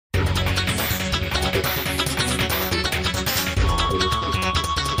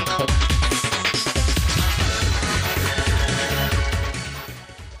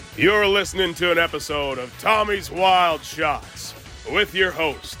You're listening to an episode of Tommy's Wild Shots with your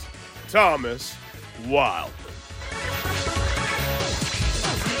host, Thomas Wildman.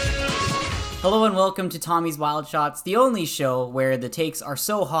 Hello and welcome to Tommy's Wild Shots, the only show where the takes are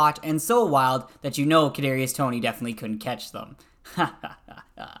so hot and so wild that you know Kadarius Toney definitely couldn't catch them.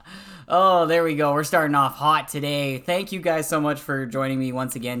 Oh, there we go. We're starting off hot today. Thank you guys so much for joining me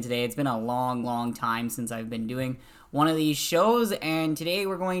once again today. It's been a long time since I've been doing one of these shows, and today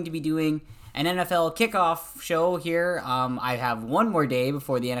we're going to be doing an NFL kickoff show here. I have one more day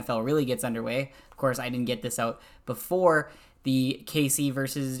before the NFL really gets underway. Of course, I didn't get this out before the KC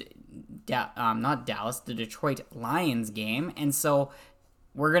versus the Detroit Lions game, and so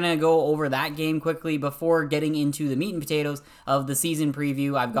we're going to go over that game quickly before getting into the meat and potatoes of the season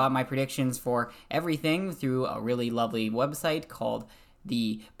preview. I've got my predictions for everything through a really lovely website called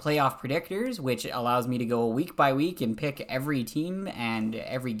the Playoff Predictors, which allows me to go week by week and pick every team and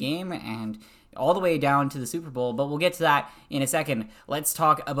every game and all the way down to the Super Bowl, but we'll get to that in a second. Let's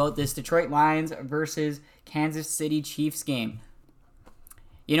talk about this Detroit Lions versus Kansas City Chiefs game.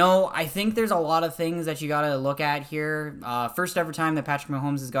 You know, I think there's a lot of things that you got to look at here. First ever time that Patrick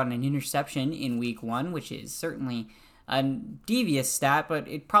Mahomes has gotten an interception in week one, which is certainly a devious stat, but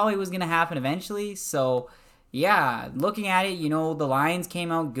it probably was going to happen eventually. So, yeah, looking at it, you know, the Lions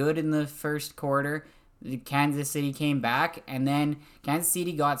came out good in the first quarter. Kansas City came back, and then Kansas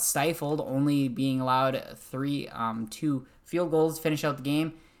City got stifled, only being allowed two field goals to finish out the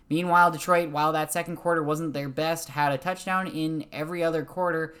game. Meanwhile, Detroit, while that second quarter wasn't their best, had a touchdown in every other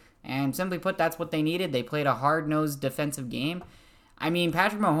quarter, and simply put, that's what they needed. They played a hard-nosed defensive game. I mean,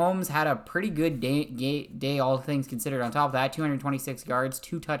 Patrick Mahomes had a pretty good day, all things considered. On top of that, 226 yards,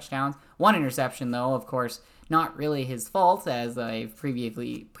 2 touchdowns, 1 interception, though, of course, not really his fault, as I've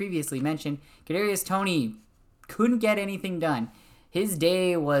previously mentioned. Kadarius Toney couldn't get anything done. His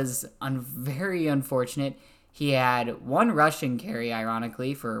day was very unfortunate. He had 1 rushing carry,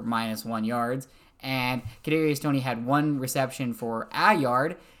 ironically, for -1 yards, and Kadarius Toney had 1 reception for a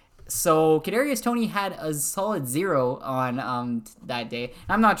yard. So Kadarius Toney had a solid 0 on that day.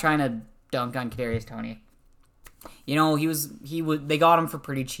 I'm not trying to dunk on Kadarius Toney. You know, they got him for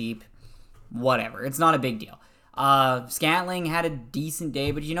pretty cheap. Whatever, it's not a big deal. Scantling had a decent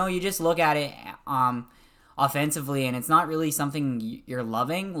day, but you know, you just look at it offensively, and it's not really something you're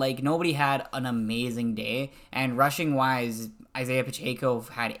loving. Like, nobody had an amazing day, and rushing-wise, Isaiah Pacheco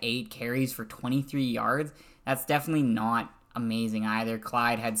had 8 carries for 23 yards. That's definitely not amazing either.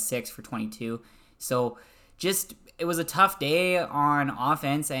 Clyde had 6 for 22. So, it was a tough day on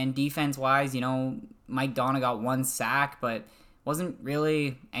offense, and defense-wise, you know, Mike Donna got 1 sack, but wasn't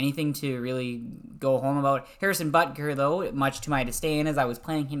really anything to really go home about. Harrison Butker, though, much to my disdain, as I was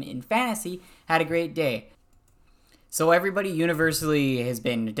playing him in fantasy, had a great day. So everybody universally has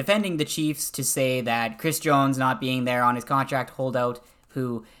been defending the Chiefs to say that Chris Jones not being there on his contract holdout,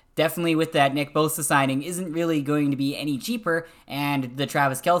 who definitely with that Nick Bosa signing isn't really going to be any cheaper, and the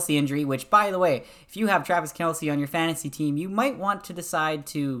Travis Kelce injury, which, by the way, if you have Travis Kelce on your fantasy team, you might want to decide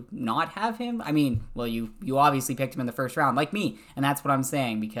to not have him. I mean, well, you obviously picked him in the first round, like me, and that's what I'm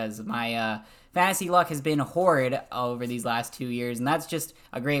saying, because my fantasy luck has been horrid over these last 2 years, and that's just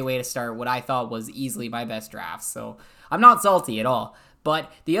a great way to start what I thought was easily my best draft, so I'm not salty at all.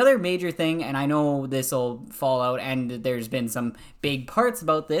 But the other major thing, and I know this will fall out, and there's been some big parts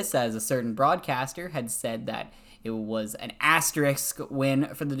about this, as a certain broadcaster had said that it was an asterisk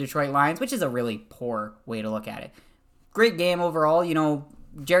win for the Detroit Lions, which is a really poor way to look at it. Great game overall. You know,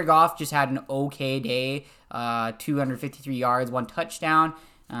 Jared Goff just had an okay day, 253 yards, 1 touchdown,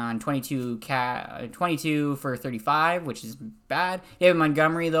 on 22 for 35, which is bad. David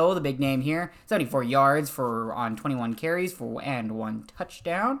Montgomery, though, the big name here, 74 yards on 21 carries and 1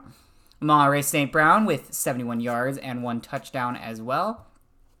 touchdown. Amon-Ra St. Brown with 71 yards and 1 touchdown as well.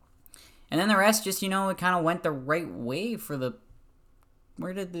 And then the rest just, you know, it kind of went the right way for the...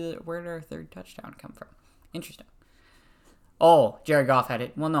 Where did our third touchdown come from? Interesting. Oh, Jared Goff had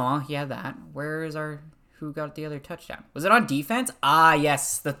it. Well, no, he had that. Who got the other touchdown? Was it on defense? Ah,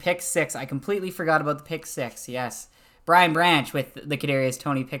 yes, the pick 6. I completely forgot about the pick 6. Yes. Brian Branch with the Kadarius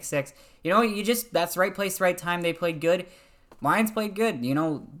Toney pick 6. You know, that's right place, right time. They played good. Lions played good. You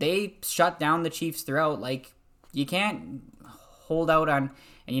know, they shut down the Chiefs throughout. Like, you can't hold out on,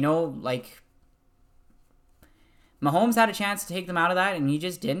 and you know, like, Mahomes had a chance to take them out of that, and he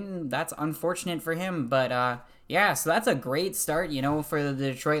just didn't. That's unfortunate for him. But, yeah, so that's a great start, you know, for the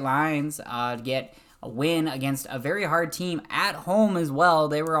Detroit Lions to get a win against a very hard team at home as well.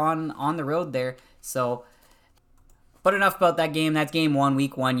 They were on the road there. So But enough about that game. That's game one,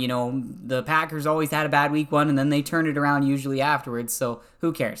 week one. The Packers always had a bad week one, and then they turned it around usually afterwards, so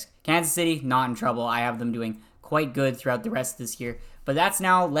who cares? Kansas City, not in trouble. I have them doing quite good throughout the rest of this year. But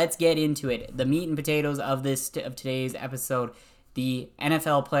let's get into it. The meat and potatoes of today's episode, the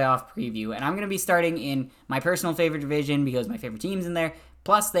NFL playoff preview. And I'm going to be starting in my personal favorite division because my favorite team's in there.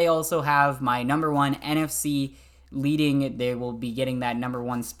 Plus, they also have my number one NFC leading. They will be getting that number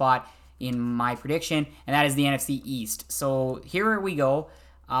one spot in my prediction, and that is the NFC East. So here we go.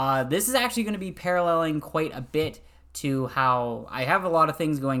 This is actually going to be paralleling quite a bit to how I have a lot of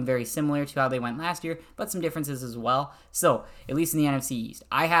things going very similar to how they went last year, but some differences as well. So, at least in the NFC East,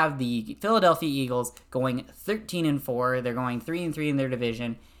 I have the Philadelphia Eagles going 13-4. They're going 3-3 in their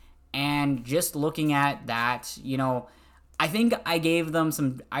division. And just looking at that, I think I gave them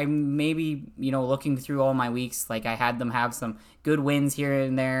looking through all my weeks, like I had them have some good wins here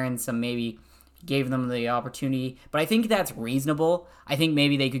and there and some maybe gave them the opportunity, but I think that's reasonable. I think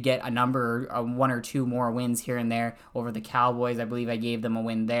maybe they could get one or two more wins here and there over the Cowboys. I believe I gave them a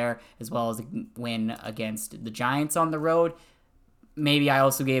win there, as well as a win against the Giants on the road. Maybe I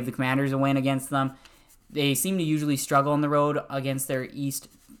also gave the Commanders a win against them. They seem to usually struggle on the road against their East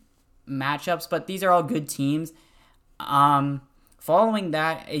matchups, but these are all good teams. Following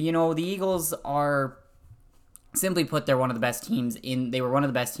that, the Eagles are, simply put, they're one of the best teams they were one of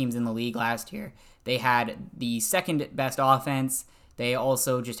the best teams in the league last year. They had the second best offense. They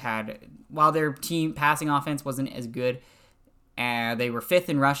also just had, while their team passing offense wasn't as good, they were fifth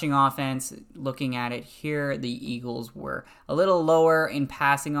in rushing offense. Looking at it here, the Eagles were a little lower in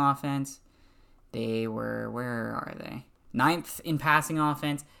passing offense. They were, where are they? Ninth in passing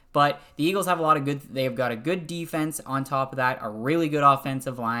offense. But the Eagles have they've got a good defense on top of that, a really good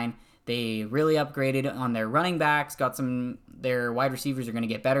offensive line. They really upgraded on their running backs, their wide receivers are going to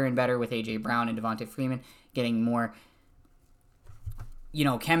get better and better with A.J. Brown and Devonta Freeman getting more,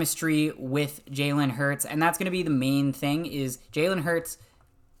 chemistry with Jalen Hurts. And that's going to be the main thing is Jalen Hurts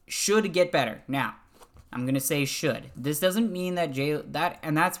should get better. Now, I'm going to say should. This doesn't mean that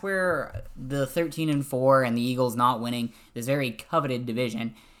and that's where the 13-4 and the Eagles not winning this very coveted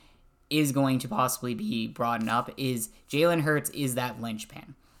division is going to possibly be brought up, is Jalen Hurts is that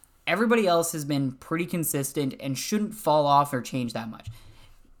linchpin. Everybody else has been pretty consistent and shouldn't fall off or change that much.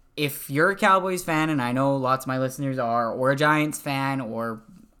 If you're a Cowboys fan, and I know lots of my listeners are, or a Giants fan, or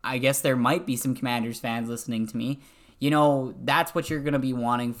I guess there might be some Commanders fans listening to me, that's what you're going to be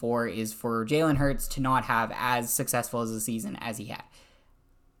wanting is for Jalen Hurts to not have as successful as a season as he had.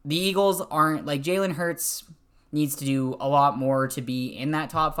 The Eagles aren't, Jalen Hurts needs to do a lot more to be in that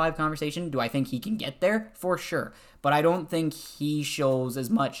top 5 conversation. Do I think he can get there? For sure. But I don't think he shows as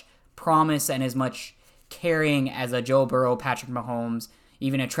much promise and as much carrying as a Joe Burrow, Patrick Mahomes,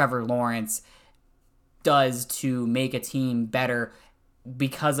 even a Trevor Lawrence does to make a team better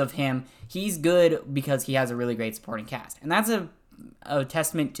because of him. He's good because he has a really great supporting cast. And that's a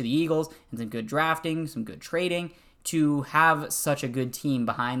testament to the Eagles and some good drafting, some good trading, to have such a good team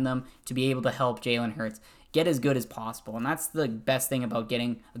behind them to be able to help Jalen Hurts get as good as possible. And that's the best thing about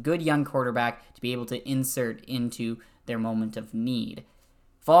getting a good young quarterback to be able to insert into their moment of need.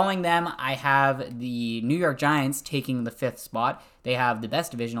 Following them, I have the New York Giants taking the 5th spot. They have the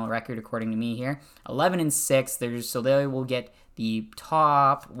best divisional record according to me here, 11-6. So they will get the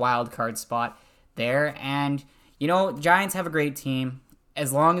top wild card spot there. And Giants have a great team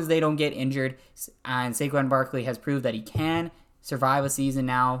as long as they don't get injured. And Saquon Barkley has proved that he can survive a season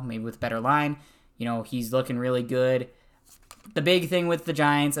now, maybe with a better line. He's looking really good. The big thing with the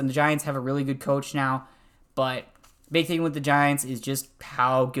Giants, and the Giants have a really good coach now, but big thing with the Giants is just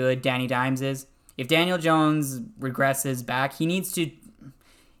how good Danny Dimes is. If Daniel Jones regresses back,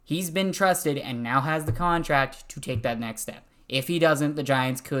 he's been trusted and now has the contract to take that next step. If he doesn't, the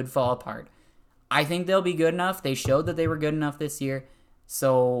Giants could fall apart. I think they'll be good enough. They showed that they were good enough this year.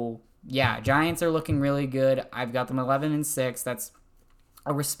 So, yeah, Giants are looking really good. I've got them 11-6. That's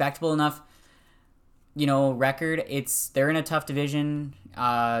a respectable enough record. They're in a tough division,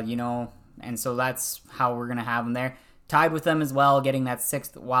 and so that's how we're going to have them there. Tied with them as well, getting that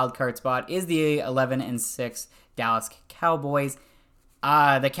 6th wild card spot, is the 11-6 Dallas Cowboys.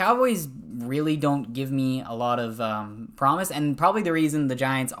 The Cowboys really don't give me a lot of promise, and probably the reason the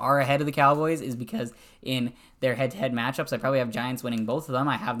Giants are ahead of the Cowboys is because in their head-to-head matchups, I probably have Giants winning both of them.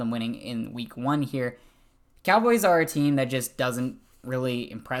 I have them winning in week 1 here. Cowboys are a team that just doesn't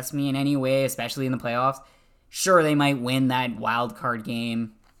really impress me in any way, especially in the playoffs. Sure, they might win that wild card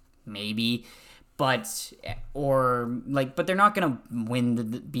game, maybe, but they're not gonna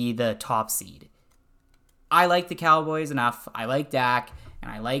be the top seed. I like the Cowboys enough. I like Dak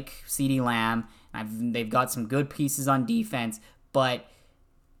and I like CeeDee Lamb. They've got some good pieces on defense, but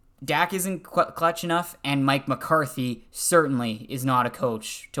Dak isn't clutch enough, and Mike McCarthy certainly is not a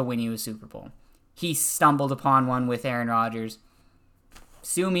coach to win you a Super Bowl. He stumbled upon one with Aaron Rodgers.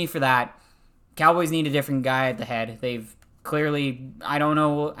 Sue me for that. Cowboys need a different guy at the head. They've clearly, I don't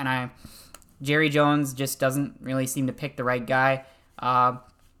know, Jerry Jones just doesn't really seem to pick the right guy.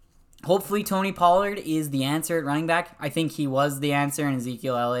 Hopefully Tony Pollard is the answer at running back. I think he was the answer, and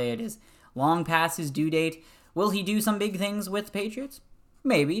Ezekiel Elliott is long past his due date. Will he do some big things with the Patriots?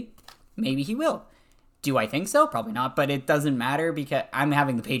 Maybe. Maybe he will. Do I think so? Probably not, but it doesn't matter because I'm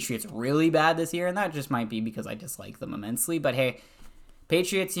having the Patriots really bad this year, and that just might be because I dislike them immensely. But hey,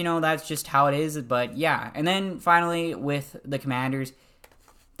 Patriots, that's just how it is. But yeah, and then finally with the Commanders,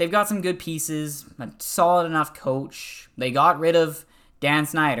 they've got some good pieces, a solid enough coach. They got rid of Dan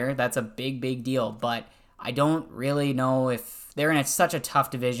Snyder. That's a big, big deal, but I don't really know if they're in such a tough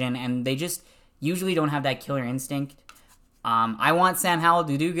division, and they just usually don't have that killer instinct. I want Sam Howell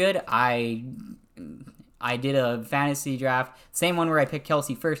to do good. I did a fantasy draft, same one where I picked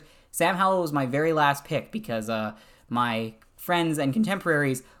Kelsey first. Sam Howell was my very last pick because my friends and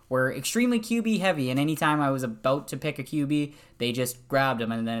contemporaries were extremely QB heavy, and anytime I was about to pick a QB, they just grabbed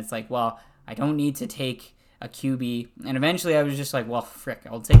him, and then it's like, well, I don't need to take a QB. And eventually I was just like, well, frick,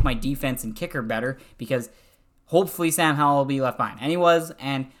 I'll take my defense and kicker better because hopefully Sam Howell will be left behind. And he was,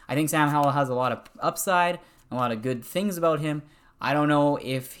 and I think Sam Howell has a lot of upside, a lot of good things about him. I don't know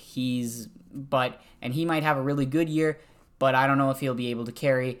if and he might have a really good year, but I don't know if he'll be able to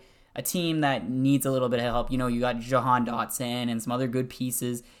carry a team that needs a little bit of help. You got Jahan Dotson and some other good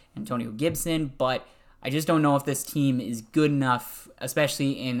pieces, Antonio Gibson, but I just don't know if this team is good enough,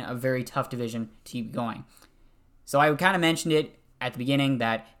 especially in a very tough division, to keep going. So I kind of mentioned it at the beginning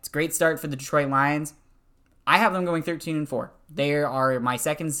that it's a great start for the Detroit Lions. I have them going 13-4. They are my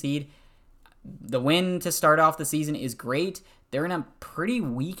second seed. The win to start off the season is great. They're in a pretty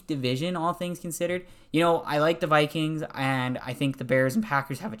weak division, all things considered. I like the Vikings, and I think the Bears and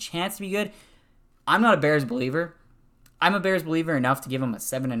Packers have a chance to be good. I'm not a Bears believer. I'm a Bears believer enough to give them a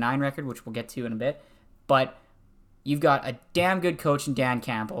 7-9 record, which we'll get to in a bit. But you've got a damn good coach in Dan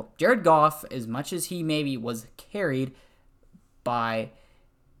Campbell. Jared Goff, as much as he maybe was carried by...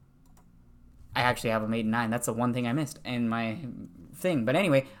 I actually have him 8-9. That's the one thing I missed in my thing. But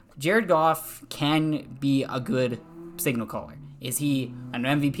anyway, Jared Goff can be a good signal caller. Is he an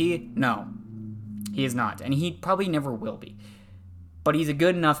MVP? No, he is not. And he probably never will be. But he's a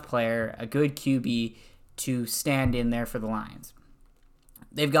good enough player, a good QB to stand in there for the Lions.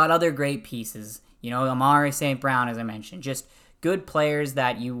 They've got other great pieces. Amari St. Brown, as I mentioned. Just good players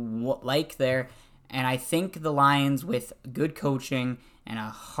that you like there. And I think the Lions, with good coaching and a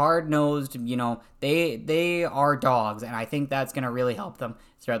hard-nosed, they are dogs. And I think that's going to really help them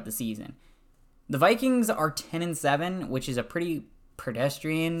throughout the season. The Vikings are 10-7, which is a pretty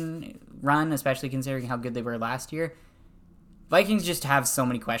pedestrian run, especially considering how good they were last year. Vikings just have so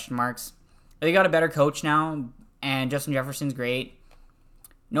many question marks. They got a better coach now, and Justin Jefferson's great.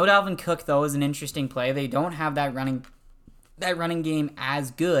 No Dalvin Cook, though, is an interesting play. They don't have that running game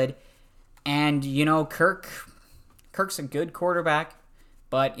as good. And, Kirk's a good quarterback,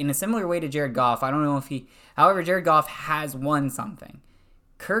 but in a similar way to Jared Goff, I don't know if however, Jared Goff has won something.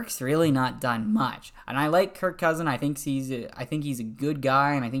 Kirk's really not done much. And I like Kirk Cousins. I think he's a good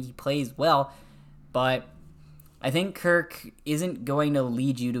guy, and I think he plays well. But I think Kirk isn't going to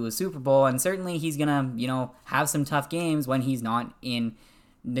lead you to a Super Bowl, and certainly he's going to, have some tough games when he's not in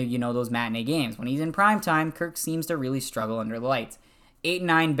those matinee games. When he's in prime time, Kirk seems to really struggle under the lights.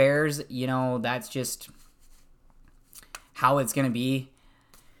 8-9 Bears, that's just how it's going to be.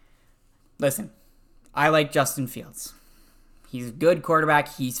 Listen, I like Justin Fields. He's a good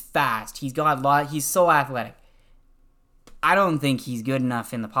quarterback. He's fast. He's so athletic. I don't think he's good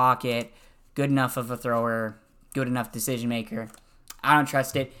enough in the pocket, good enough of a thrower, good enough decision maker. I don't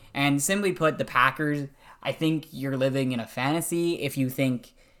trust it. And simply put, the Packers, I think you're living in a fantasy if you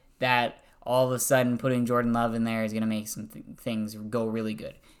think that all of a sudden putting Jordan Love in there is going to make some things go really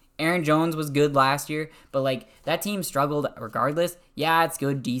good. Aaron Jones was good last year, but that team struggled regardless. Yeah, it's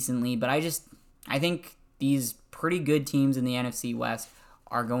good decently, but I think these pretty good teams in the NFC West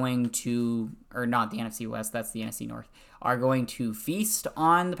are going to, or not the NFC West, that's the NFC North, are going to feast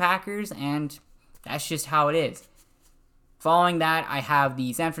on the Packers, and that's just how it is. Following that, I have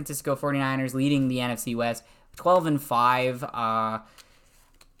the San Francisco 49ers leading the NFC West, 12-5.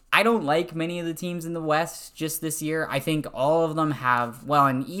 I don't like many of the teams in the West just this year. I think all of them have,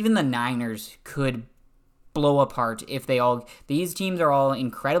 and even the Niners could blow apart if these teams are all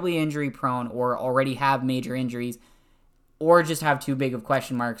incredibly injury prone or already have major injuries or just have too big of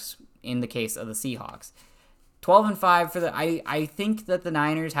question marks in the case of the Seahawks. 12-5 for the. I think that the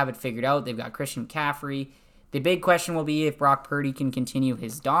Niners have it figured out. They've got Christian McCaffrey. The big question will be if Brock Purdy can continue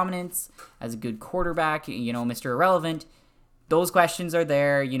his dominance as a good quarterback, Mr. Irrelevant. Those questions are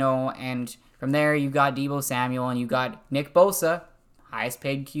there, and from there you've got Deebo Samuel and you've got Nick Bosa, highest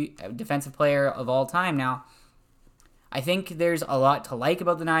paid defensive player of all time now. I think there's a lot to like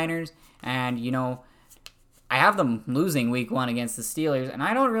about the Niners, and, I have them losing week 1 against the Steelers, and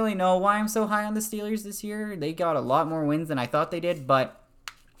I don't really know why I'm so high on the Steelers this year. They got a lot more wins than I thought they did, but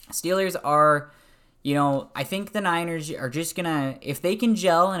Steelers are, I think the Niners are just going to, if they can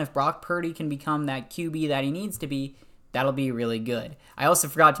gel and if Brock Purdy can become that QB that he needs to be, that'll be really good. I also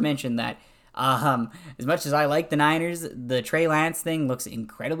forgot to mention that as much as I like the Niners, the Trey Lance thing looks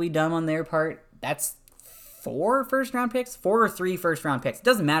incredibly dumb on their part. That's 4 first-round picks? 4 or 3 first-round picks. It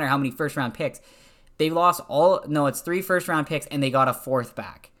doesn't matter how many first-round picks. They've lost it's 3 first-round picks, and they got a 4th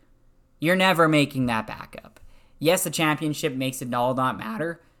back. You're never making that back up. Yes, the championship makes it all not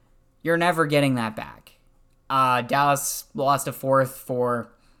matter. You're never getting that back. Dallas lost a 4th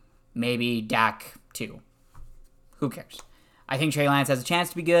for maybe Dak 2. Who cares? I think Trey Lance has a chance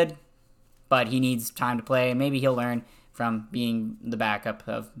to be good, but he needs time to play, and maybe he'll learn from being the backup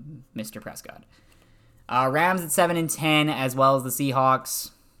of Mr. Prescott. Rams at 7-10, as well as the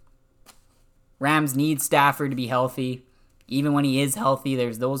Seahawks. Rams need Stafford to be healthy. Even when he is healthy,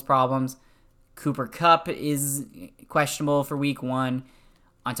 there's those problems. Cooper Kupp is questionable for week 1.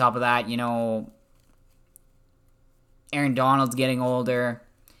 On top of that, Aaron Donald's getting older.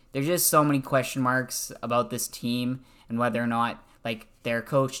 There's just so many question marks about this team and whether or not, they're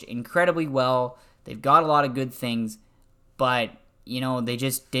coached incredibly well. They've got a lot of good things, but, they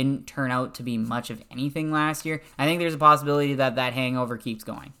just didn't turn out to be much of anything last year. I think there's a possibility that hangover keeps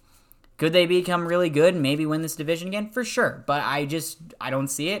going. Could they become really good and maybe win this division again? For sure, but I don't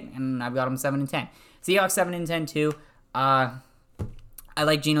see it, and I've got them 7-10. Seahawks 7-10 too. I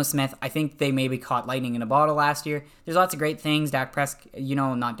like Geno Smith. I think they maybe caught lightning in a bottle last year. There's lots of great things. Dak Prescott,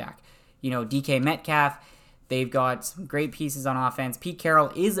 not Dak. DK Metcalf. They've got some great pieces on offense. Pete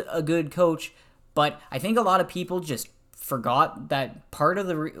Carroll is a good coach, but I think a lot of people just forgot that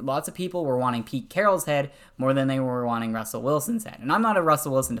lots of people were wanting Pete Carroll's head more than they were wanting Russell Wilson's head. And I'm not a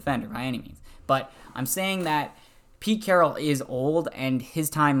Russell Wilson defender by any means, but I'm saying that Pete Carroll is old and his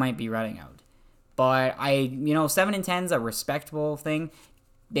time might be running out. But 7-10 is a respectable thing.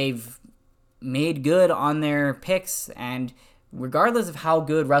 They've made good on their picks, and regardless of how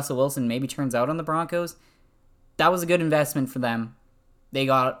good Russell Wilson maybe turns out on the Broncos, that was a good investment for them. They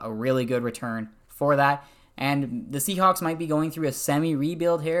got a really good return for that. And the Seahawks might be going through a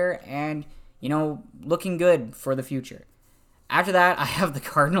semi-rebuild here and, looking good for the future. After that, I have the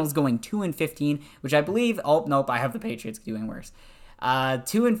Cardinals going 2-15, which I believe... Oh, nope, I have the Patriots doing worse.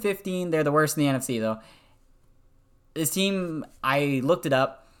 2-15, they're the worst in the NFC, though. This team, I looked it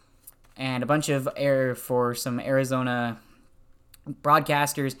up, and a bunch of for some Arizona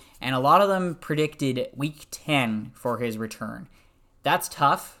broadcasters, and a lot of them predicted Week 10 for his return. That's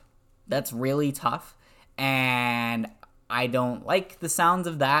tough. That's really tough. And I don't like the sounds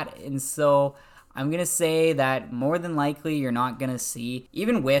of that, and so I'm going to say that more than likely you're not going to see,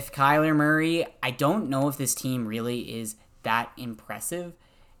 even with Kyler Murray, I don't know if this team really is that impressive.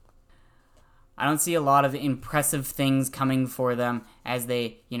 I don't see a lot of impressive things coming for them as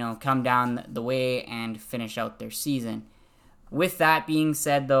they, come down the way and finish out their season. With that being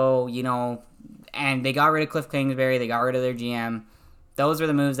said, though, and they got rid of Cliff Kingsbury, they got rid of their GM. Those were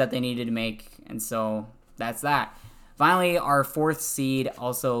the moves that they needed to make, and so that's that. Finally, our 4th seed,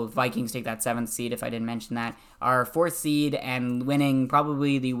 also Vikings take that 7th seed if I didn't mention that. Our 4th seed and winning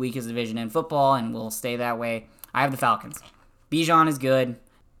probably the weakest division in football, and will stay that way. I have the Falcons. Bijan is good.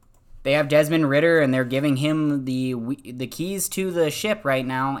 They have Desmond Ridder, and they're giving him the keys to the ship right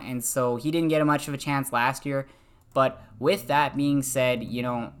now, and so he didn't get much of a chance last year. But with that being said,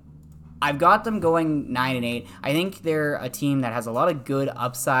 I've got them going 9-8. I think they're a team that has a lot of good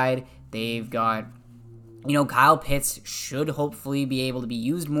upside. They've got, Kyle Pitts should hopefully be able to be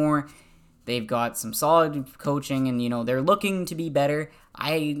used more. They've got some solid coaching, and, they're looking to be better.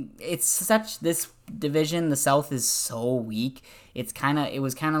 This division, the South is so weak. It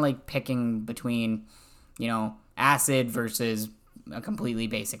was kind of like picking between, acid versus a completely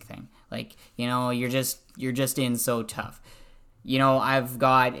basic thing. You're just in so tough. I've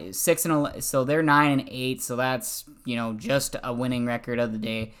got 6-11, so they're 9-8, so that's, just a winning record of the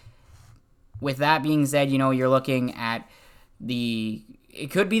day. With that being said, you're looking at it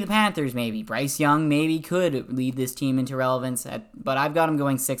could be the Panthers maybe. Bryce Young maybe could lead this team into relevance, but I've got them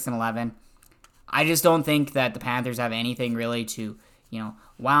going 6-11. I just don't think that the Panthers have anything really to,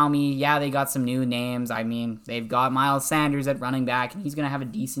 wow me. Yeah, they got some new names. I mean, they've got Miles Sanders at running back, and he's going to have a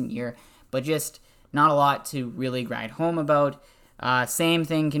decent year, but just not a lot to really grind home about. Same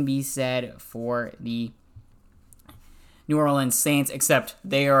thing can be said for the New Orleans Saints, except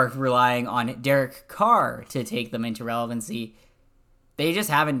they are relying on Derek Carr to take them into relevancy. They just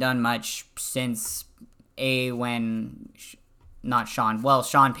haven't done much since Sean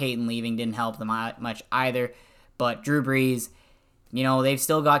Payton leaving didn't help them much either. But Drew Brees, they've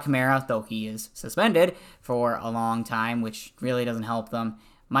still got Kamara, though he is suspended for a long time, which really doesn't help them.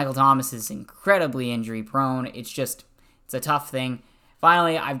 Michael Thomas is incredibly injury prone. It's a tough thing.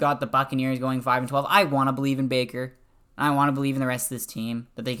 Finally, I've got the Buccaneers going 5-12. I want to believe in Baker. I want to believe in the rest of this team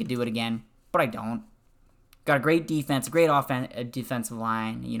that they could do it again, but I don't. Got a great defense, a great defensive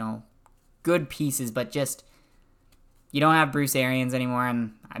line, good pieces, but just you don't have Bruce Arians anymore,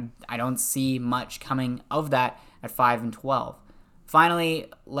 and I don't see much coming of that at 5-12. Finally,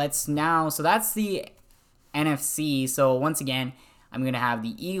 so that's the NFC. So once again, I'm going to have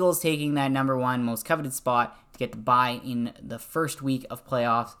the Eagles taking that number one most coveted spot to get the bye in the first week of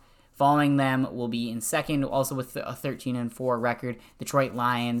playoffs. Following them will be in second, also with a 13-4 record, Detroit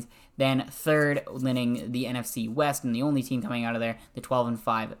Lions. Then third, winning the NFC West, and the only team coming out of there, the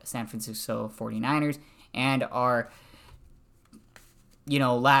 12-5 San Francisco 49ers. And our,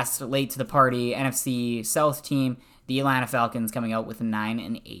 last late to the party NFC South team, the Atlanta Falcons, coming out with a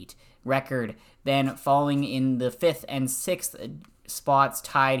 9-8 record. Then following in the 5th and 6th spots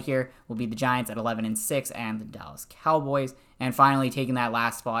tied here will be the Giants at 11-6 and the Dallas Cowboys. And finally, taking that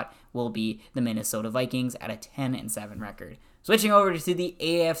last spot will be the Minnesota Vikings at a 10-7 record. Switching over to the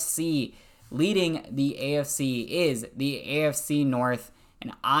AFC. Leading the AFC is the AFC North,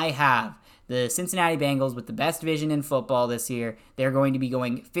 and I have the Cincinnati Bengals with the best division in football this year. They're going to be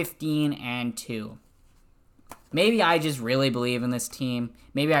going 15-2. Maybe I just really believe in this team.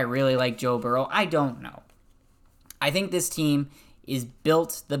 Maybe I really like Joe Burrow. I don't know. I think this team is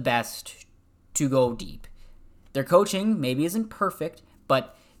built the best to go deep. Their coaching maybe isn't perfect,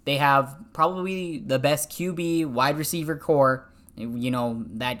 but they have probably the best QB wide receiver core.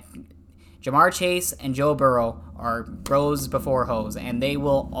 That Jamar Chase and Joe Burrow are bros before hoes, and they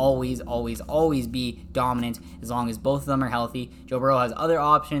will always, always, always be dominant as long as both of them are healthy. Joe Burrow has other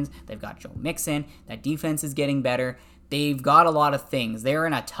options. They've got Joe Mixon. That defense is getting better. They've got a lot of things. They're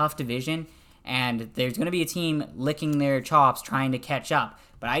in a tough division, and there's going to be a team licking their chops trying to catch up.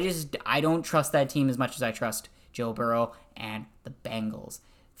 But I don't trust that team as much as I trust Joe Burrow and the Bengals.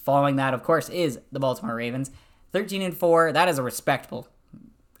 Following that, of course, is the Baltimore Ravens. 13-4, that is a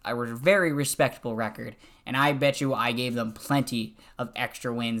very respectable record, and I bet you I gave them plenty of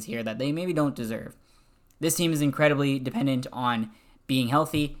extra wins here that they maybe don't deserve. This team is incredibly dependent on being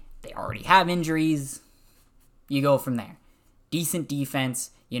healthy. They already have injuries. You go from there. Decent defense.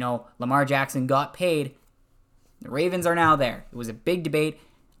 Lamar Jackson got paid. The Ravens are now there. It was a big debate.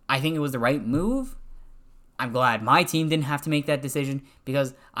 I think it was the right move. I'm glad my team didn't have to make that decision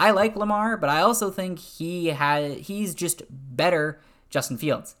because I like Lamar, but I also think he's just better Justin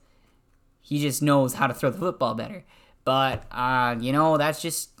Fields. He just knows how to throw the football better. But, that's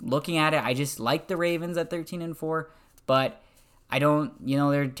just looking at it. I just like the Ravens at 13-4, but I don't,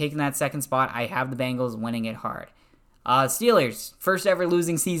 they're taking that second spot. I have the Bengals winning it hard. Steelers, first ever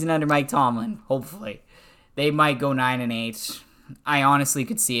losing season under Mike Tomlin, hopefully. They might go 9-8. I honestly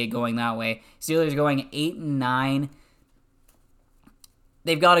could see it going that way. Steelers going 8-9.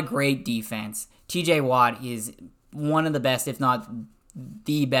 They've got a great defense. TJ Watt is one of the best, if not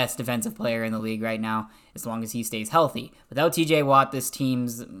the best defensive player in the league right now, as long as he stays healthy. Without TJ Watt, this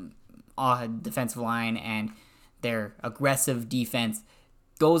team's defensive line and their aggressive defense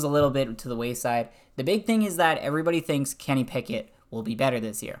goes a little bit to the wayside. The big thing is that everybody thinks Kenny Pickett will be better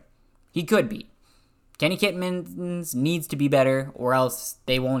this year. He could be. Kenny Pickett needs to be better, or else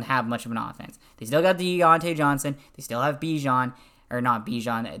they won't have much of an offense. They still got Deontay Johnson. They still have Najee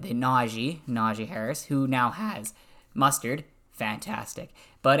Harris, who now has Mustard. Fantastic.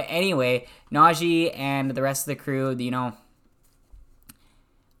 But anyway, Najee and the rest of the crew,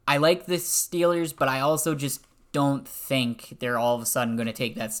 I like the Steelers, but I also just don't think they're all of a sudden going to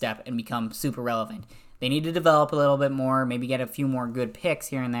take that step and become super relevant. They need to develop a little bit more, maybe get a few more good picks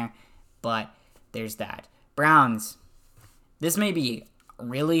here and there, but there's that. Browns. This may be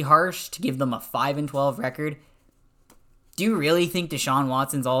really harsh to give them a 5-12 record. Do you really think Deshaun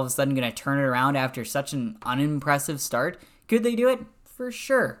Watson's all of a sudden going to turn it around after such an unimpressive start? Could they do it? For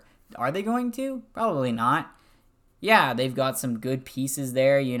sure. Are they going to? Probably not. Yeah, they've got some good pieces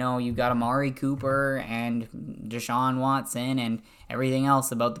there. You've got Amari Cooper and Deshaun Watson and everything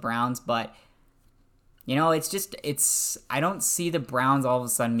else about the Browns, but I don't see the Browns all of a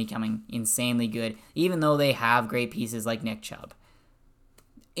sudden becoming insanely good, even though they have great pieces like Nick Chubb.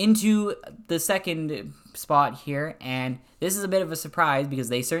 Into the second spot here, and this is a bit of a surprise because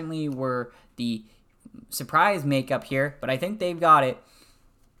they certainly were the surprise makeup here, but I think they've got it.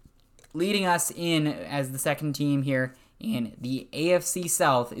 Leading us in as the second team here in the AFC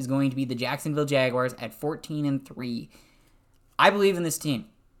South is going to be the Jacksonville Jaguars at 14-3. I believe in this team.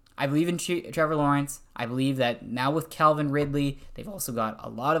 I believe in Trevor Lawrence. I believe that now with Calvin Ridley, they've also got a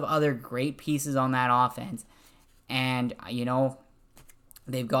lot of other great pieces on that offense. And,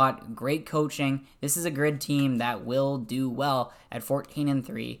 they've got great coaching. This is a good team that will do well at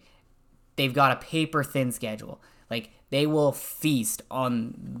 14-3. They've got a paper-thin schedule. They will feast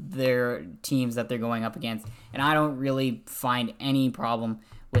on their teams that they're going up against. And I don't really find any problem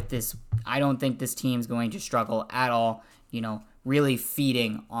with this. I don't think this team's going to struggle at all, really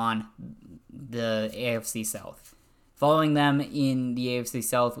feeding on the AFC South. Following them in the AFC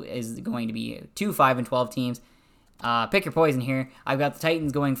South is going to be two 5-12 teams. Pick your poison here. I've got the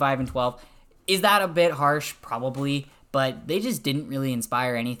Titans going 5-12. Is that a bit harsh? Probably. But they just didn't really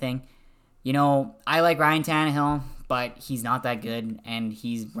inspire anything. I like Ryan Tannehill, but he's not that good, and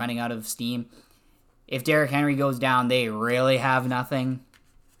he's running out of steam. If Derrick Henry goes down, they really have nothing.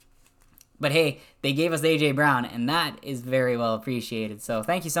 But hey, they gave us A.J. Brown, and that is very well appreciated. So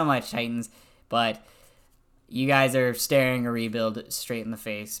thank you so much, Titans. But you guys are staring a rebuild straight in the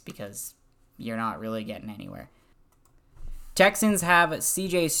face because you're not really getting anywhere. Texans have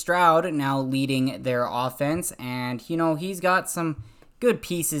C.J. Stroud now leading their offense, and, he's got some good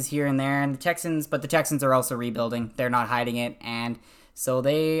pieces here and there, and the Texans are also rebuilding. They're not hiding it, and so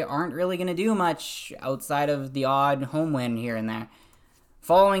they aren't really going to do much outside of the odd home win here and there.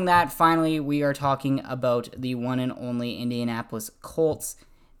 Following that, finally, we are talking about the one and only Indianapolis Colts.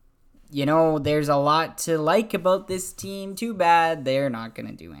 There's a lot to like about this team. Too bad they're not going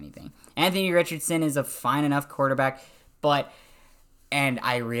to do anything. Anthony Richardson is a fine enough quarterback, and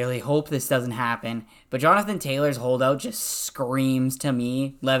I really hope this doesn't happen, but Jonathan Taylor's holdout just screams to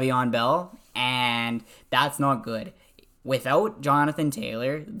me Le'Veon Bell, and that's not good. Without Jonathan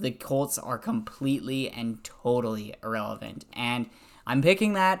Taylor, the Colts are completely and totally irrelevant, and I'm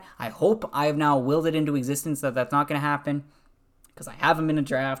picking that. I hope I have now willed it into existence that that's not going to happen, because I have him in a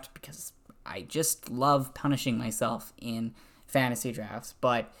draft, because I just love punishing myself in fantasy drafts,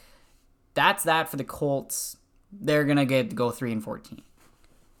 but that's that for the Colts. They're going to go 3-14.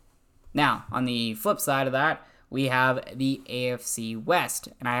 Now, on the flip side of that, we have the AFC West,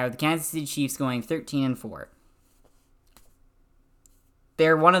 and I have the Kansas City Chiefs going 13-4.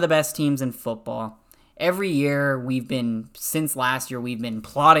 They're one of the best teams in football. Every year, since last year, we've been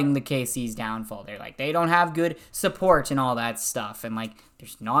plotting the KC's downfall. They don't have good support and all that stuff, and,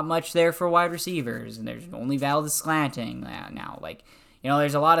 there's not much there for wide receivers, and there's only Valdez slanting now.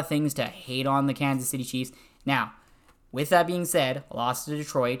 There's a lot of things to hate on the Kansas City Chiefs. Now, with that being said, a loss to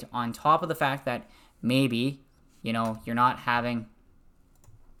Detroit, on top of the fact that maybe, you're not having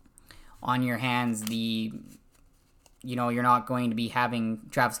on your hands you're not going to be having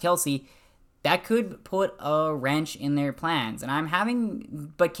Travis Kelce, that could put a wrench in their plans.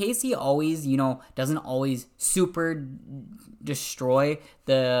 But KC always, doesn't always super destroy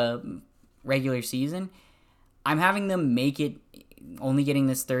the regular season. I'm having them make it, only getting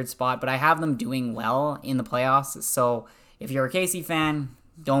this third spot, but I have them doing well in the playoffs. So if you're a KC fan,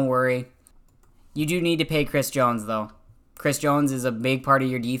 don't worry. You do need to pay Chris Jones, though. Chris Jones is a big part of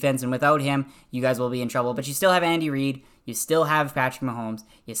your defense, and without him, you guys will be in trouble. But you still have Andy Reid. You still have Patrick Mahomes.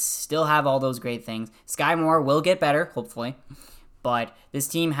 You still have all those great things. Sky Moore will get better, hopefully. But this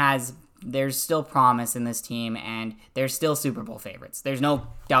team there's still promise in this team, and they're still Super Bowl favorites. There's no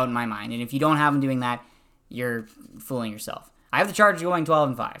doubt in my mind. And if you don't have them doing that, you're fooling yourself. I have the Chargers going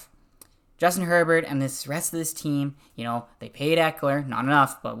 12-5. Justin Herbert and this rest of this team, they paid Eckler. Not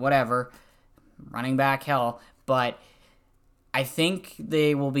enough, but whatever. Running back hell. But I think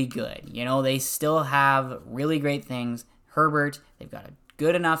they will be good. They still have really great things. Herbert, they've got a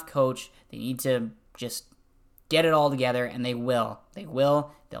good enough coach. They need to just get it all together, and they will. They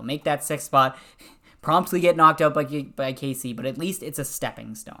will. They'll make that sixth spot. Promptly get knocked out by KC, but at least it's a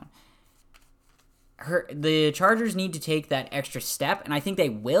stepping stone. The Chargers need to take that extra step, and I think they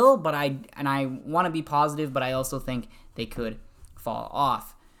will, but I want to be positive, but I also think they could fall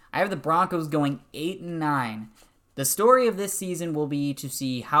off. I have the Broncos going 8-9. The story of this season will be to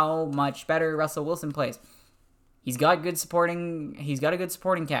see how much better Russell Wilson plays. He's got a good supporting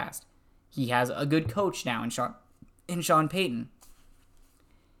cast. He has a good coach now in Sean Payton.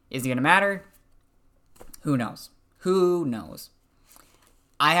 Is it going to matter? Who knows?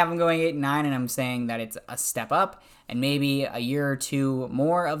 I have them going 8-9, and I'm saying that it's a step up, and maybe a year or two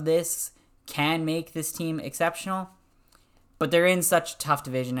more of this can make this team exceptional. But they're in such a tough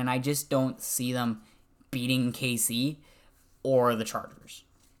division, and I just don't see them beating KC or the Chargers,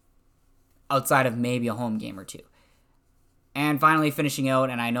 outside of maybe a home game or two. And finally, finishing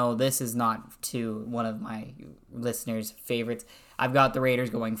out, and I know this is not to one of my listeners' favorites, I've got the Raiders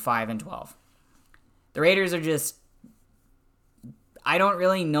going 5-12. The Raiders are just, I don't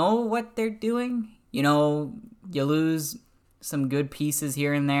really know what they're doing. You know, you lose some good pieces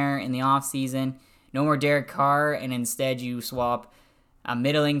here and there in the offseason. No more Derek Carr, and instead you swap a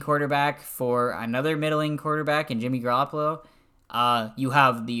middling quarterback for another middling quarterback in Jimmy Garoppolo. You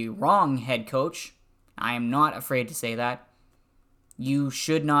have the wrong head coach. I am not afraid to say that. You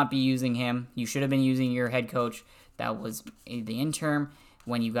should not be using him. You should have been using your head coach that was the interim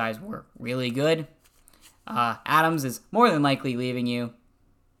when you guys were really good. Adams is more than likely leaving you.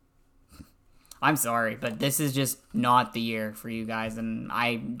 I'm sorry, but this is just not the year for you guys, and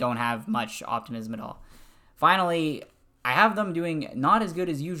I don't have much optimism at all. Finally, I have them doing not as good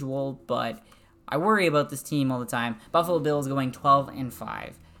as usual, but I worry about this team all the time. Buffalo Bills going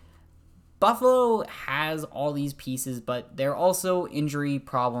 12-5. Buffalo has all these pieces, but they're also injury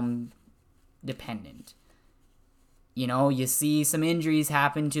problem dependent. You know, you see some injuries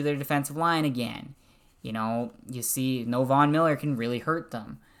happen to their defensive line again. You know, you see no Von Miller can really hurt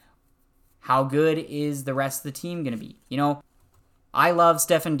them. How good is the rest of the team going to be? You know, I love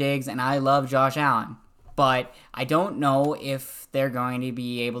Stefon Diggs and I love Josh Allen, but I don't know if they're going to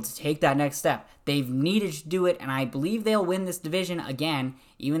be able to take that next step. They've needed to do it, and I believe they'll win this division again,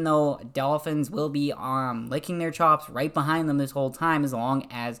 even though Dolphins will be licking their chops right behind them this whole time as long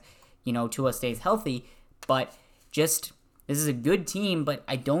as, you know, Tua stays healthy. But just, this is a good team, but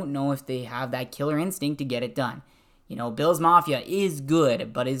I don't know if they have that killer instinct to get it done. You know, Bills Mafia is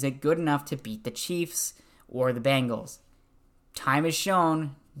good, but is it good enough to beat the Chiefs or the Bengals? Time has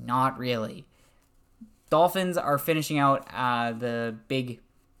shown, not really. Dolphins are finishing out the big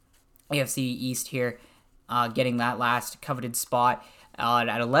AFC East here, getting that last coveted spot at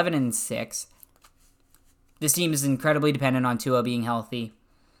 11-6. This team is incredibly dependent on Tua being healthy.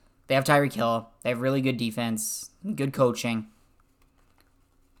 They have Tyreek Hill. They have really good defense, good coaching.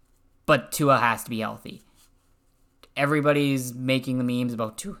 But Tua has to be healthy. Everybody's making the memes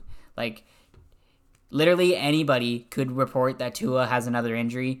about Tua. Like, literally anybody could report that Tua has another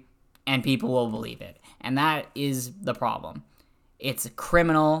injury, and people will believe it. And that is the problem. It's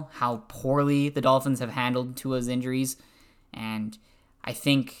criminal how poorly the Dolphins have handled Tua's injuries, and I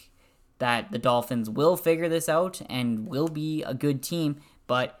think that the Dolphins will figure this out and will be a good team,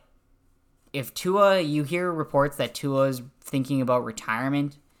 but if Tua, you hear reports that Tua's thinking about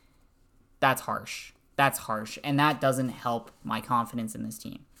retirement, that's harsh. That's harsh, and that doesn't help my confidence in this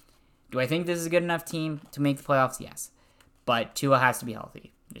team. Do I think this is a good enough team to make the playoffs? Yes. But Tua has to be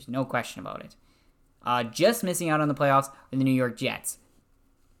healthy. There's no question about it. Just missing out on the playoffs are the New York Jets.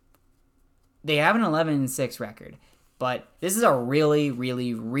 They have an 11-6 record, but this is a really,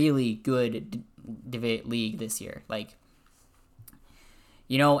 really, really good league this year. Like,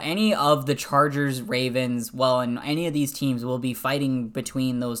 you know, any of the Chargers, Ravens, and any of these teams will be fighting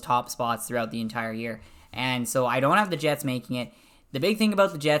between those top spots throughout the entire year. And so I don't have the Jets making it. The big thing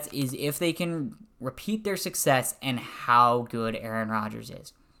about the Jets is if they can repeat their success and how good Aaron Rodgers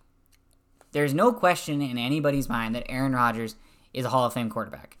is. There's no question in anybody's mind that Aaron Rodgers is a Hall of Fame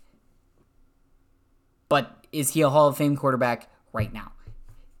quarterback. But is he a Hall of Fame quarterback right now?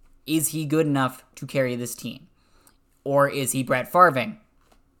 Is he good enough to carry this team? Or is he Brett Favre?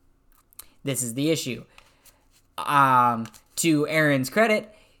 This is the issue. To Aaron's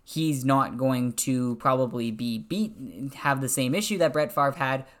credit, he's not going to probably have the same issue that Brett Favre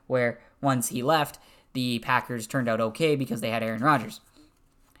had, where once he left, the Packers turned out okay because they had Aaron Rodgers.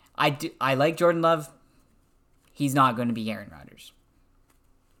 I like Jordan Love. He's not going to be Aaron Rodgers.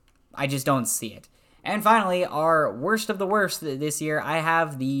 I just don't see it. And finally, our worst of the worst this year, I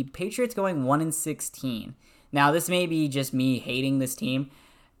have the Patriots going 1-16. Now, this may be just me hating this team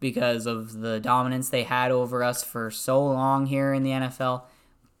because of the dominance they had over us for so long here in the NFL,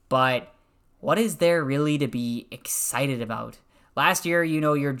 but what is there really to be excited about? Last year, you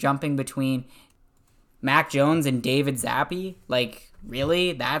know, you're jumping between Mac Jones and David Zappi. Like,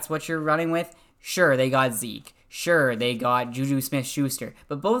 really? That's what you're running with? Sure, they got Zeke. Sure, they got Juju Smith-Schuster.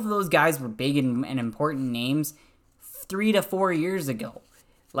 But both of those guys were big and important names 3 to 4 years ago.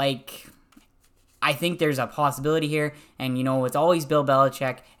 Like, I think there's a possibility here. And, you know, it's always Bill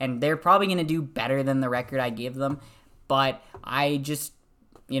Belichick. And they're probably going to do better than the record I give them. But I just,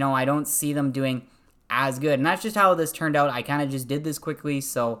 you know, I don't see them doing as good. And that's just how this turned out. I kind of just did this quickly.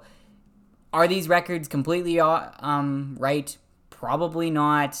 So are these records completely right? Probably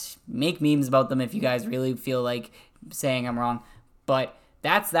not. Make memes about them if you guys really feel like saying I'm wrong. But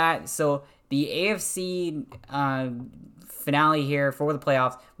that's that. So the AFC finale here for the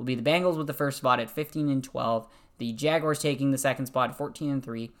playoffs will be the Bengals with the first spot at 15-12. The Jaguars taking the second spot,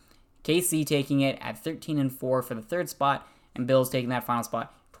 14-3. KC taking it at 13-4 for the third spot, and Bills taking that final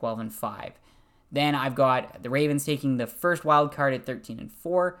spot, 12-5. Then I've got the Ravens taking the first wild card at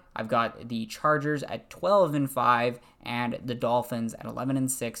 13-4. I've got the Chargers at 12-5, and the Dolphins at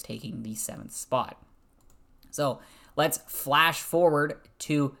 11-6 taking the seventh spot. So let's flash forward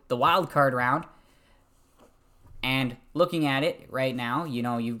to the wild card round. And looking at it right now,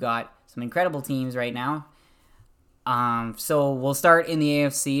 you've got some incredible teams right now. So we'll start in the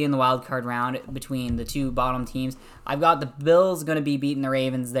AFC in the wild card round between the two bottom teams. I've got the Bills going to be beating the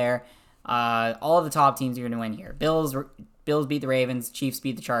Ravens there. All of the top teams are going to win here. Bills beat the Ravens. Chiefs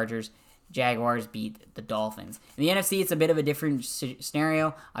beat the Chargers. Jaguars beat the Dolphins. In the NFC, it's a bit of a different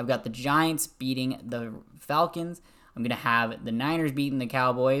scenario. I've got the Giants beating the Falcons. I'm going to have the Niners beating the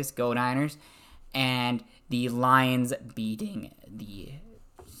Cowboys. Go Niners. And the Lions beating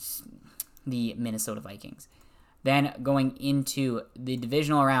the Minnesota Vikings. Then going into the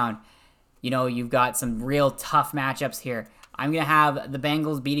divisional round, you've got some real tough matchups here. I'm going to have the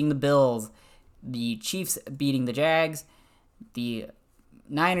Bengals beating the Bills, the Chiefs beating the Jags, the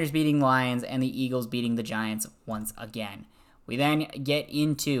Niners beating the Lions, and the Eagles beating the Giants once again. We then get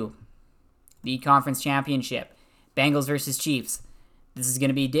into the conference championship. Bengals versus Chiefs. This is going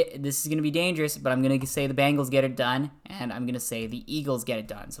to be dangerous, but I'm going to say the Bengals get it done, and I'm going to say the Eagles get it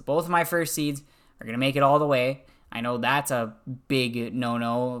done. So both of my first seeds are going to make it all the way. I know that's a big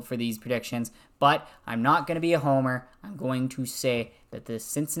no-no for these predictions, but I'm not going to be a homer. I'm going to say that the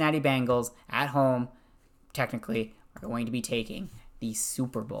Cincinnati Bengals at home, technically, are going to be taking the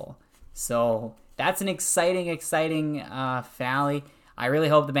Super Bowl. So that's an exciting finale. I really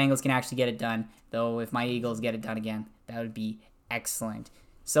hope the Bengals can actually get it done, though if my Eagles get it done again, that would be excellent.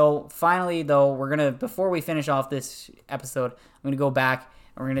 So finally, though, before we finish off this episode, I'm going to go back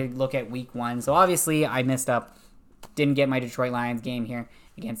and we're going to look at week 1. So obviously, I messed up. Didn't get my Detroit Lions game here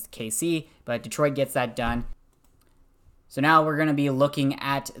against KC, but Detroit gets that done. So now we're going to be looking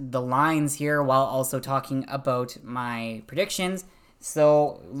at the lines here while also talking about my predictions.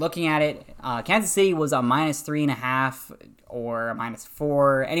 So looking at it, Kansas City was a -3.5 or a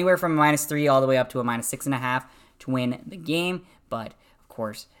 -4, anywhere from a -3 all the way up to a -6.5 to win the game. But of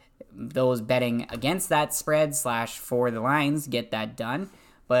course, those betting against that spread / for the lines get that done.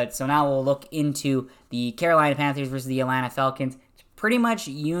 But so now we'll look into the Carolina Panthers versus the Atlanta Falcons. It's pretty much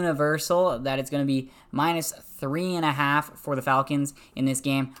universal that it's going to be -3.5 for the Falcons in this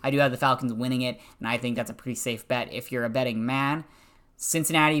game. I do have the Falcons winning it, and I think that's a pretty safe bet if you're a betting man.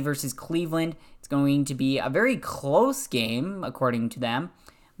 Cincinnati versus Cleveland. It's going to be a very close game, according to them.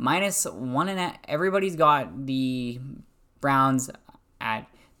 -1.5. Everybody's got the Browns at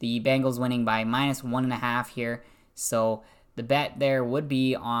the Bengals winning by -1.5 here. So the bet there would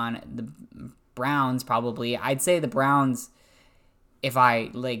be on the Browns, probably. I'd say the Browns, if I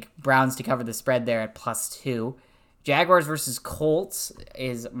like Browns to cover the spread there at +2. Jaguars versus Colts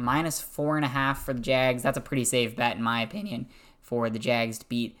is -4.5 for the Jags. That's a pretty safe bet, in my opinion, for the Jags to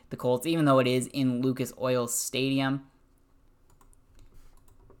beat the Colts, even though it is in Lucas Oil Stadium.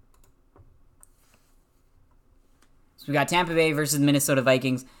 So we got Tampa Bay versus Minnesota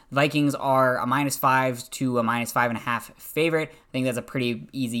Vikings. Vikings are a -5 to a -5.5 favorite. I think that's a pretty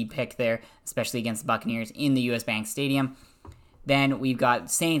easy pick there, especially against the Buccaneers in the US Bank Stadium. Then we've got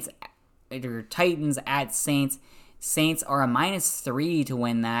Titans at Saints. Saints are a -3 to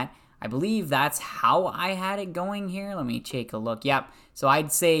win that. I believe that's how I had it going here. Let me take a look. Yep. So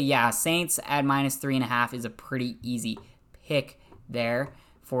I'd say, Saints at -3.5 is a pretty easy pick there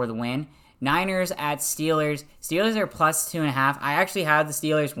for the win. Niners at Steelers. Steelers are +2.5. I actually have the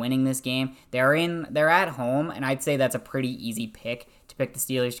Steelers winning this game. They're at home, and I'd say that's a pretty easy pick to pick the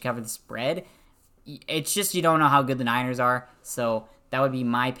Steelers to cover the spread. It's just you don't know how good the Niners are, so that would be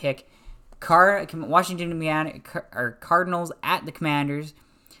my pick. Cardinals at the Commanders.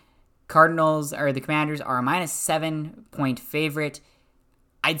 The Commanders are a -7-point favorite.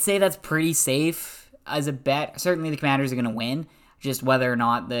 I'd say that's pretty safe as a bet. Certainly the Commanders are going to win. Just whether or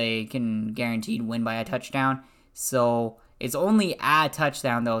not they can guaranteed win by a touchdown. So it's only a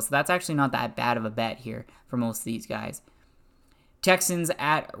touchdown, though, so that's actually not that bad of a bet here for most of these guys. Texans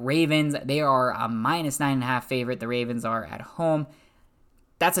at Ravens. They are a -9.5 favorite. The Ravens are at home.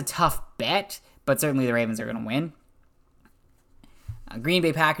 That's a tough bet, but certainly the Ravens are going to win. Green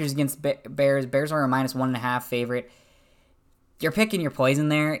Bay Packers against Bears. Bears are a -1.5 favorite. You're picking your poison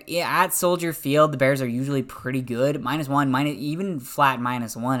there. Yeah, at Soldier Field, the Bears are usually pretty good. -1, even flat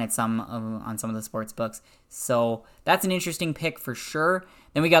 -1 at on some of the sports books. So that's an interesting pick for sure.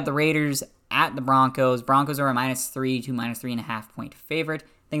 Then we got the Raiders at the Broncos. Broncos are a -3 to -3.5 point favorite.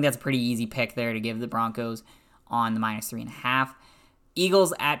 I think that's a pretty easy pick there to give the Broncos on the -3.5.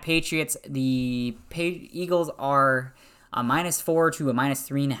 Eagles at Patriots. The Eagles are a -4 to a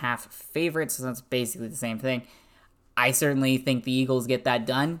 -3.5 favorite, so that's basically the same thing. I certainly think the Eagles get that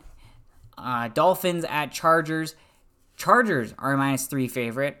done. Dolphins at Chargers. Chargers are a -3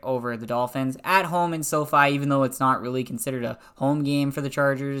 favorite over the Dolphins at home in SoFi, even though it's not really considered a home game for the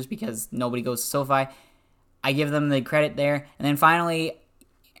Chargers because nobody goes to SoFi. I give them the credit there. And then finally,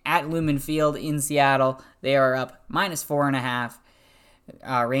 at Lumen Field in Seattle, they are up -4.5.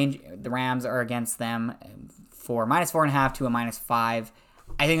 The Rams are against them for -4.5 to a -5.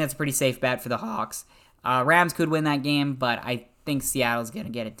 I think that's a pretty safe bet for the Hawks. Rams could win that game, but I think Seattle's going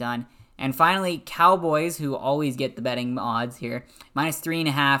to get it done. And finally, Cowboys, who always get the betting odds here,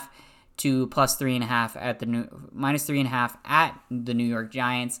 -3.5 to +3.5 at the -3.5 at the New York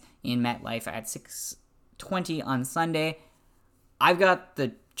Giants in MetLife at 6:20 on Sunday. I've got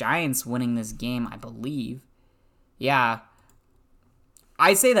the Giants winning this game, I believe. Yeah.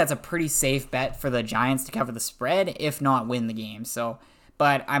 I'd say that's a pretty safe bet for the Giants to cover the spread, if not win the game.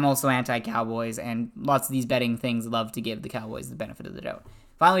 But I'm also anti-Cowboys, and lots of these betting things love to give the Cowboys the benefit of the doubt.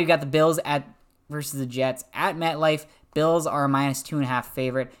 Finally, we've got the Bills versus the Jets at MetLife. Bills are a -2.5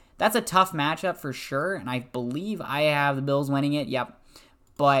 favorite. That's a tough matchup for sure, and I believe I have the Bills winning it. Yep.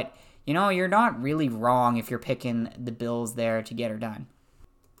 But, you're not really wrong if you're picking the Bills there to get her done.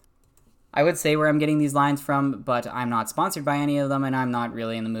 I would say where I'm getting these lines from, but I'm not sponsored by any of them, and I'm not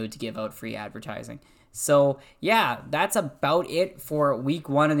really in the mood to give out free advertising. So, yeah, that's about it for week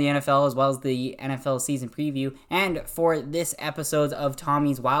 1 of the NFL, as well as the NFL season preview. And for this episode of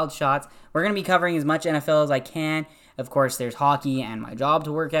Tommy's Wild Shots, we're going to be covering as much NFL as I can. Of course, there's hockey and my job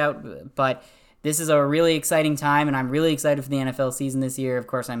to work out, but this is a really exciting time, and I'm really excited for the NFL season this year. Of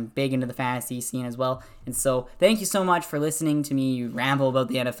course, I'm big into the fantasy scene as well. And so, thank you so much for listening to me ramble about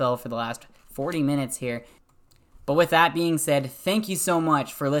the NFL for the last 40 minutes here. But with that being said, thank you so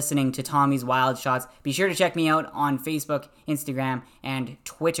much for listening to Tommy's Wild Shots. Be sure to check me out on Facebook, Instagram, and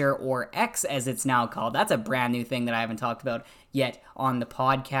Twitter, or X as it's now called. That's a brand new thing that I haven't talked about yet on the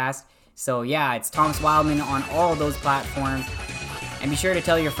podcast. So yeah, it's Thomas Wildman on all of those platforms. And be sure to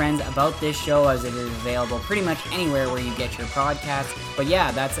tell your friends about this show, as it is available pretty much anywhere where you get your podcasts. But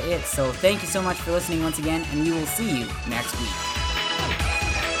yeah, that's it. So thank you so much for listening once again, and we will see you next week.